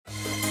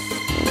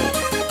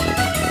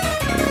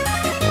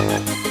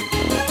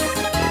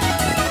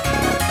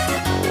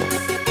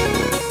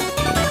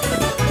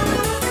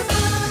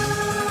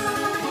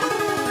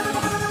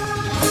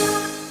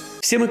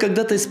Все мы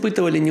когда-то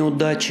испытывали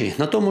неудачи,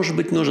 на то может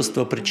быть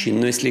множество причин,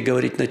 но если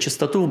говорить на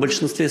чистоту, в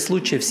большинстве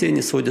случаев все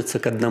они сводятся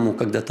к одному.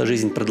 Когда-то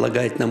жизнь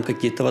предлагает нам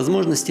какие-то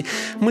возможности,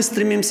 мы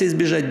стремимся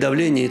избежать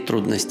давления и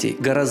трудностей.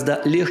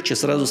 Гораздо легче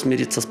сразу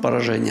смириться с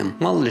поражением,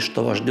 мало ли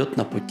что вас ждет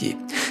на пути.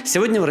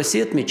 Сегодня в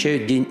России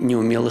отмечают День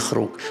неумелых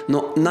рук,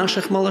 но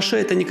наших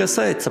малышей это не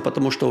касается,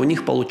 потому что у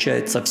них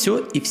получается все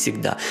и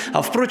всегда.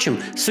 А впрочем,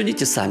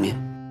 судите сами.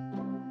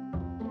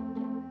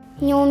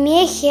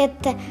 Неумехи –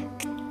 это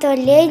кто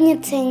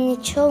ленится и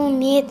ничего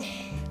умеет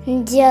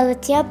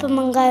делать. Я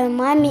помогаю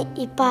маме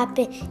и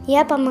папе.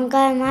 Я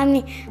помогаю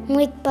маме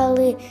мыть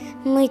полы,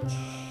 мыть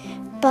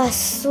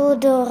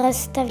посуду,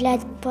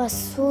 расставлять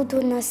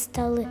посуду на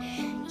столы.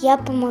 Я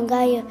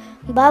помогаю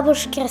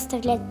бабушке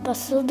расставлять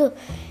посуду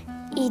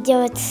и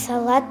делать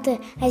салаты.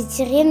 А с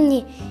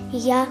деревни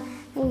я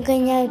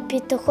гоняю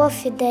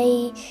петухов и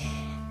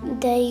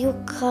даю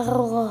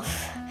коров.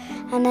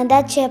 А на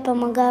даче я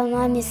помогаю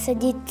маме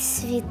садить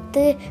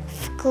цветы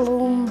в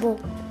клумбу.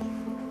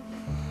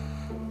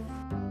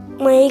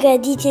 Мои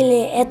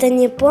родители это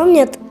не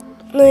помнят,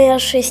 но я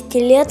 6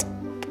 лет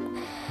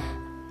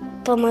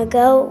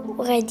помогал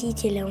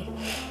родителям.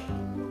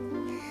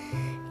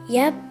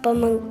 Я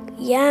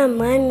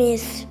маме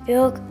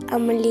испек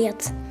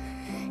омлет.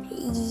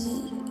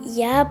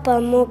 Я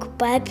помог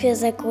папе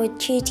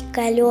закрутить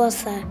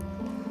колеса.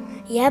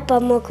 Я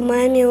помог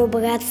маме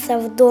убраться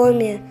в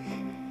доме.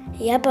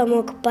 Я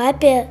помог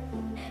папе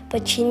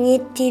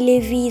починить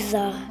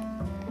телевизор.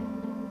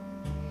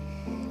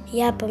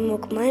 Я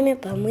помог маме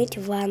помыть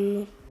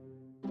ванну.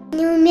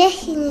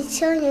 Неумехи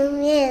ничего не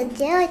умеют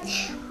делать,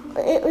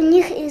 у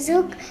них из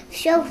рук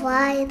все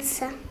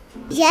варится.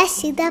 Я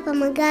всегда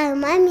помогаю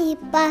маме и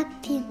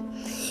папе.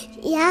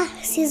 Я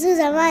сижу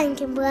за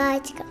маленьким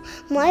братиком,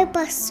 мою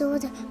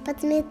посуду,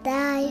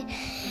 подметаю,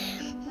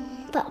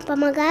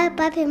 помогаю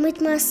папе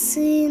мыть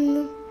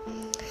машину.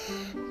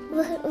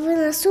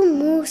 Выношу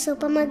мусор,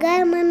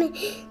 помогаю маме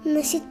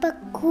носить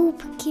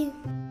покупки.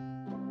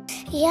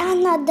 Я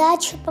на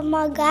даче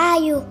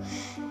помогаю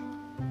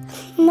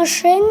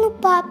машину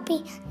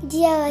папе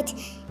делать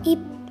и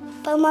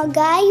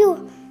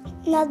помогаю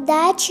на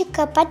даче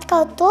копать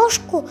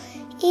картошку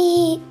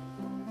и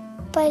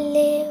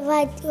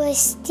поливать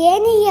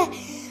растения,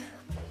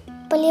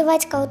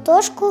 поливать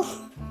картошку,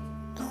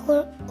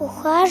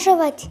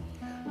 ухаживать.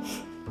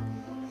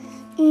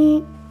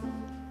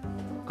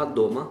 А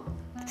дома?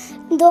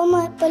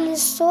 Дома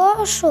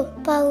пылесошу,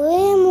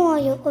 полы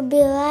мою,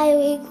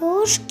 убираю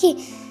игрушки,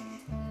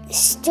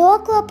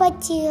 стекла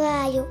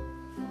потираю.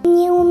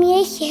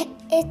 Неумехи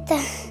 – это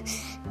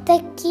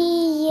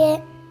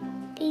такие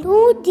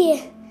люди,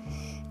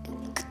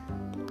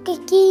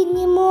 какие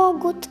не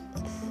могут,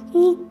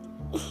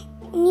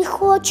 не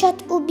хотят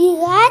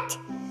убирать,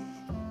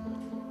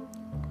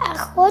 а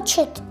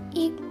хотят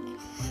и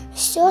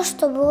все,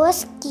 что было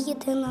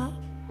скидано.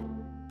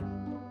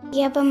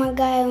 Я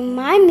помогаю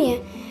маме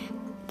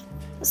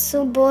с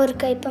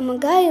уборкой,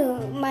 помогаю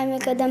маме,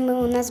 когда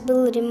у нас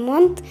был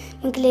ремонт,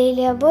 мы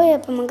клеили обои, я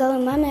помогала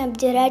маме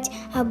обдирать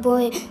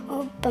обои,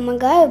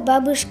 помогаю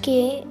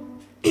бабушке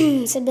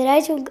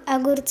собирать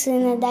огурцы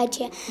на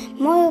даче,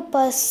 мою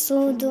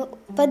посуду,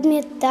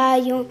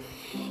 подметаю,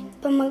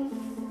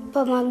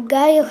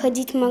 помогаю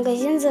ходить в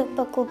магазин за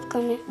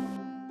покупками.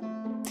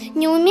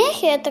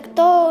 Неумехи – это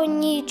кто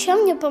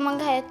ничем не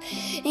помогает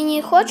и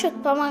не хочет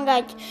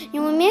помогать.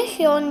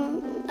 Неумехи,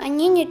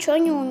 они ничего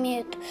не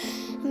умеют.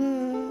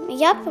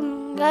 Я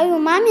помогаю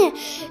маме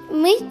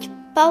мыть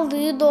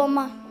полы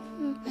дома,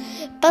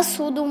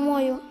 посуду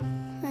мою.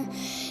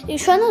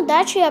 Еще на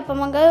даче я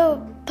помогаю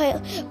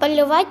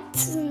поливать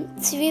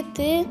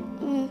цветы,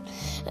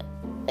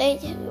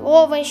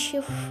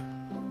 овощи.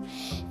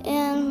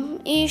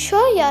 И еще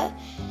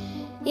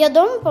я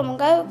дома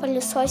помогаю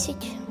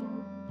пылесосить.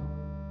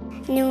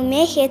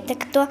 Неумехи – это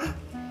кто,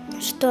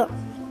 что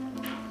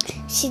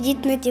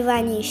сидит на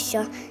диване и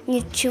все,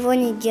 ничего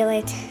не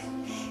делает.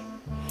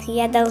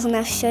 Я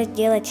должна все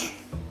делать.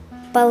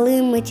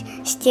 Полы мыть,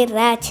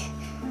 стирать,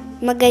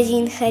 в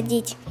магазин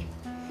ходить,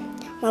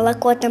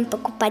 молоко там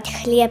покупать,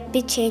 хлеб,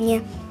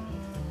 печенье.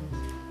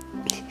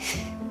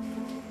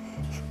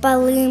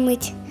 Полы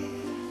мыть,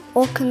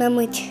 окна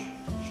мыть,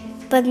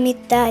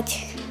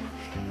 подметать,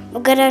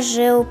 в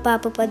гараже у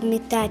папы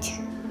подметать.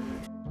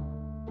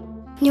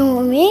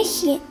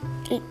 Неумехи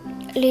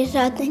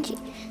лежат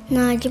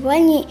на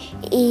диване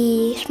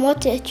и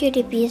смотрят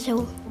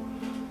телевизор.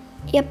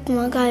 Я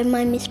помогаю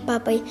маме с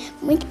папой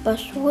мыть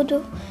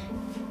посуду,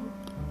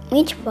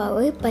 мыть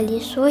полы,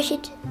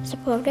 пылесосить,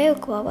 заправляю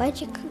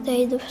кровати, когда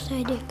иду в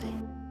садик.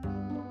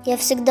 Я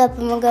всегда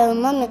помогаю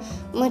маме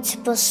мыть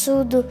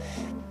посуду,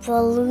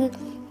 полы,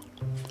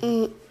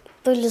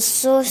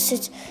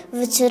 пылесосить,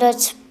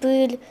 вытирать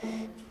пыль,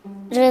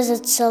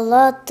 резать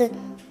салаты.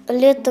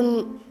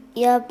 Летом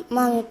я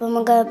маме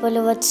помогаю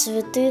поливать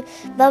цветы,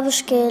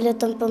 бабушке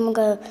летом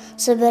помогаю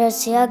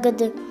собирать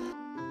ягоды.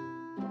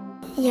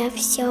 Я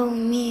все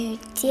умею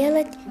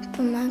делать,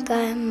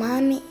 помогаю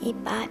маме и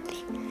папе.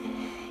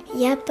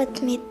 Я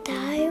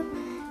подметаю,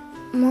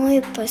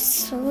 мою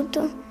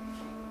посуду,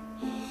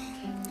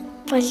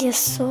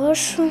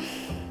 пылесошу.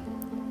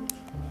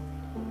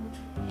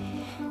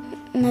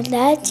 На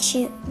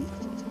даче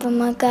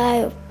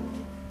помогаю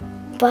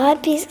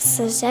папе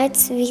сажать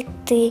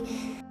цветы.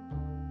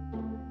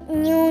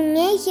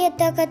 Неумехи –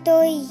 это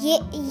которые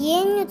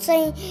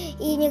ленятся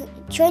и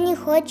ничего не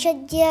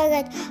хотят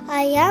делать. А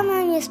я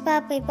маме с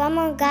папой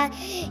помогаю.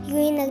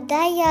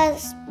 Иногда я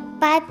с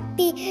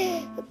папой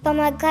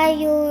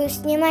помогаю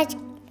снимать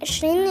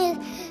шины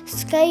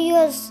с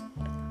колес.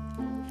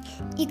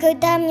 И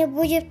когда мне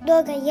будет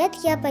много лет,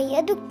 я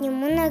поеду к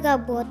нему на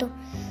работу.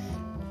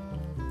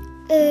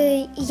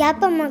 Я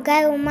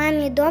помогаю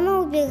маме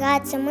дома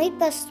убираться, мыть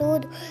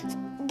посуду,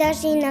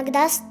 даже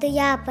иногда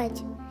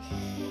стряпать.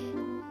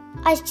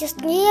 А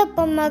сестре я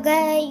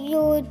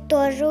помогаю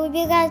тоже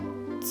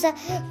убираться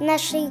в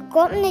нашей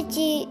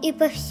комнате и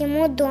по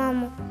всему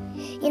дому.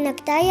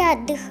 Иногда я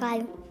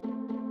отдыхаю.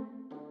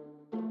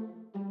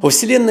 Во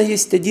Вселенной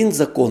есть один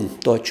закон.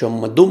 То, о чем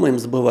мы думаем,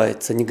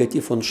 сбывается.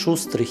 Негатив, он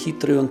шустрый,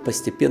 хитрый, он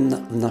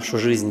постепенно в нашу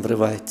жизнь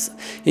врывается.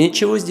 И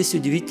ничего здесь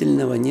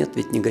удивительного нет,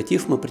 ведь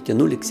негатив мы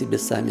притянули к себе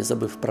сами,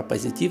 забыв про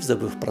позитив,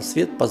 забыв про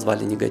свет,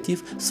 позвали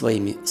негатив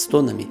своими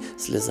стонами,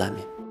 слезами.